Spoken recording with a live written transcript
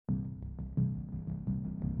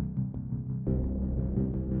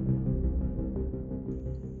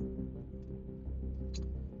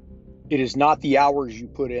It is not the hours you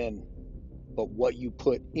put in, but what you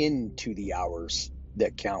put into the hours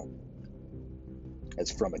that count.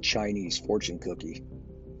 That's from a Chinese fortune cookie.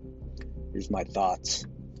 Here's my thoughts.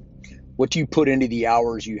 What do you put into the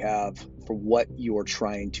hours you have for what you're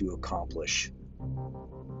trying to accomplish?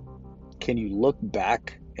 Can you look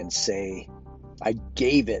back and say, I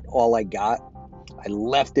gave it all I got? I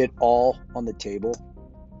left it all on the table?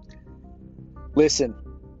 Listen,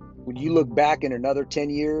 when you look back in another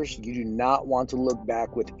 10 years, you do not want to look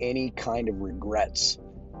back with any kind of regrets.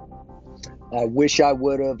 I wish I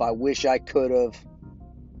would have. I wish I could have.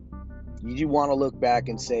 You do want to look back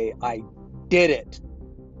and say, I did it.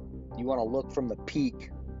 You want to look from the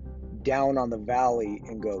peak down on the valley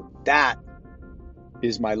and go, that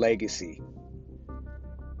is my legacy.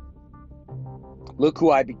 Look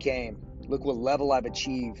who I became. Look what level I've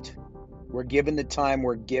achieved. We're given the time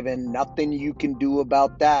we're given. Nothing you can do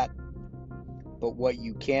about that. But what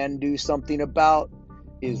you can do something about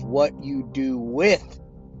is what you do with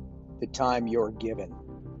the time you're given.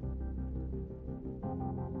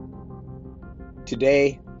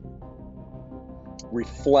 Today,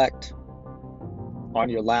 reflect on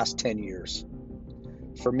your last 10 years.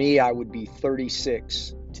 For me, I would be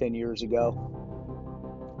 36 10 years ago.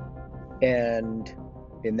 And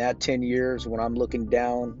in that 10 years, when I'm looking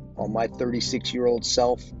down on my 36-year-old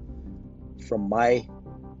self from my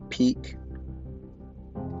peak,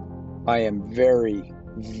 I am very,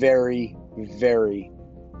 very, very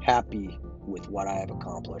happy with what I have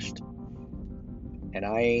accomplished. And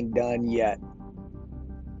I ain't done yet.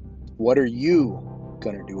 What are you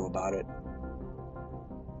going to do about it?